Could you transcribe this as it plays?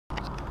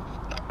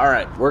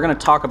Alright, we're going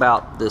to talk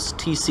about this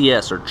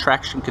TCS or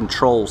Traction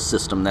Control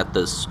System that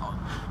this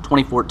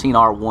 2014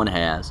 R1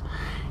 has.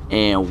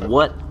 And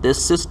what this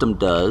system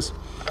does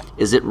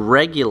is it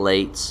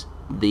regulates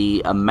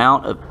the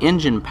amount of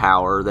engine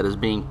power that is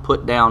being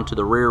put down to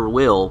the rear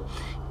wheel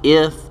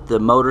if the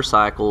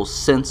motorcycle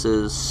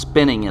senses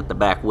spinning at the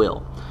back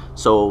wheel.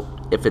 So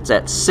if it's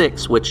at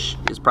 6, which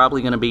is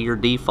probably going to be your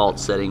default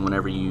setting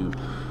whenever you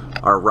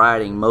are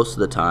riding most of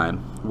the time,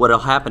 what'll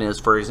happen is,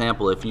 for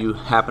example, if you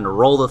happen to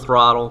roll the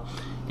throttle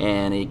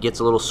and it gets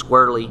a little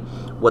squirrely,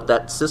 what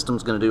that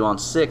system's going to do on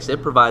 6,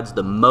 it provides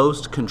the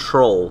most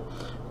control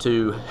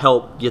to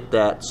help get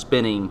that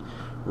spinning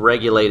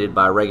regulated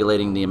by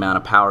regulating the amount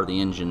of power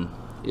the engine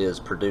is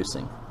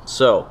producing.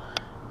 So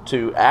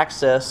to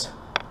access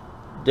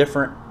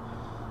different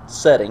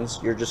settings,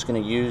 you're just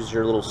going to use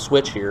your little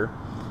switch here,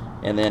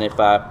 and then if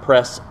I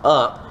press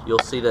up, you'll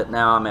see that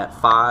now I'm at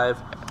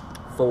 5,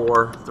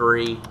 4,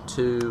 3,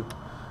 2,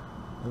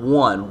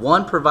 1.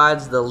 1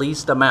 provides the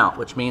least amount,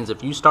 which means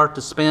if you start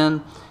to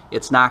spin,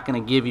 it's not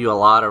going to give you a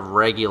lot of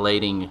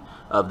regulating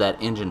of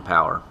that engine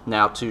power.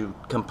 Now, to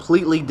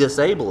completely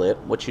disable it,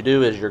 what you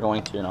do is you're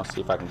going to, and I'll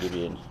see if I can give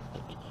you,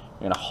 you're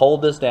going to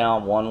hold this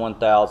down, 1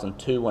 1000,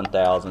 2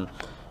 1000,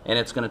 and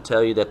it's going to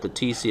tell you that the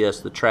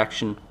TCS, the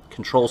Traction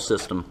Control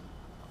System,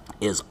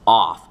 is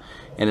off,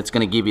 and it's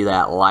going to give you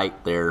that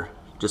light there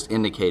just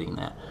indicating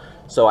that.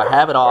 So I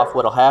have it off.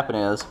 What'll happen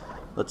is,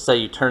 let's say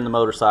you turn the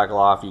motorcycle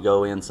off, you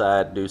go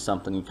inside, do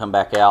something, you come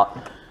back out,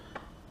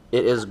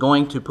 it is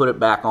going to put it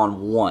back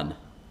on 1.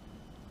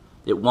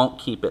 It won't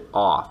keep it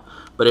off,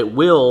 but it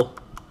will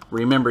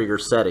remember your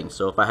settings.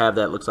 So if I have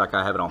that, looks like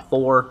I have it on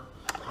 4,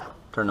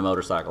 turn the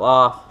motorcycle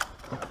off,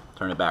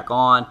 turn it back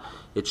on,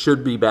 it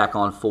should be back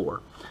on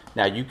 4.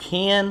 Now you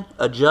can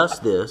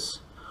adjust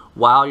this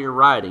while you're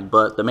riding,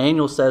 but the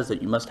manual says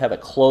that you must have a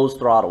closed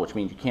throttle, which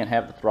means you can't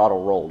have the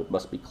throttle rolled, it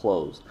must be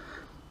closed.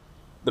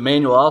 The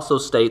manual also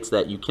states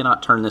that you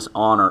cannot turn this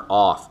on or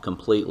off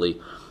completely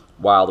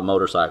while the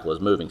motorcycle is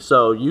moving.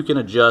 So you can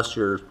adjust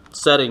your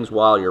settings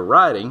while you're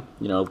riding.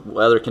 You know,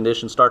 weather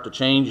conditions start to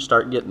change, you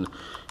start getting,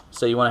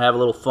 say you want to have a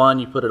little fun,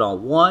 you put it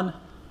on 1,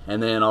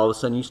 and then all of a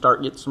sudden you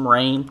start getting some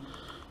rain,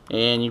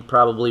 and you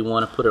probably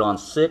want to put it on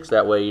 6.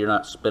 That way you're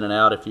not spinning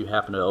out if you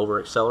happen to over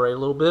accelerate a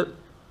little bit.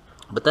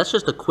 But that's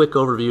just a quick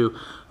overview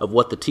of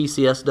what the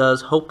TCS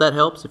does. Hope that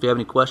helps. If you have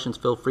any questions,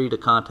 feel free to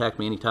contact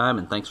me anytime,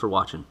 and thanks for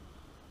watching.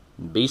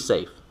 Be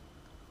safe.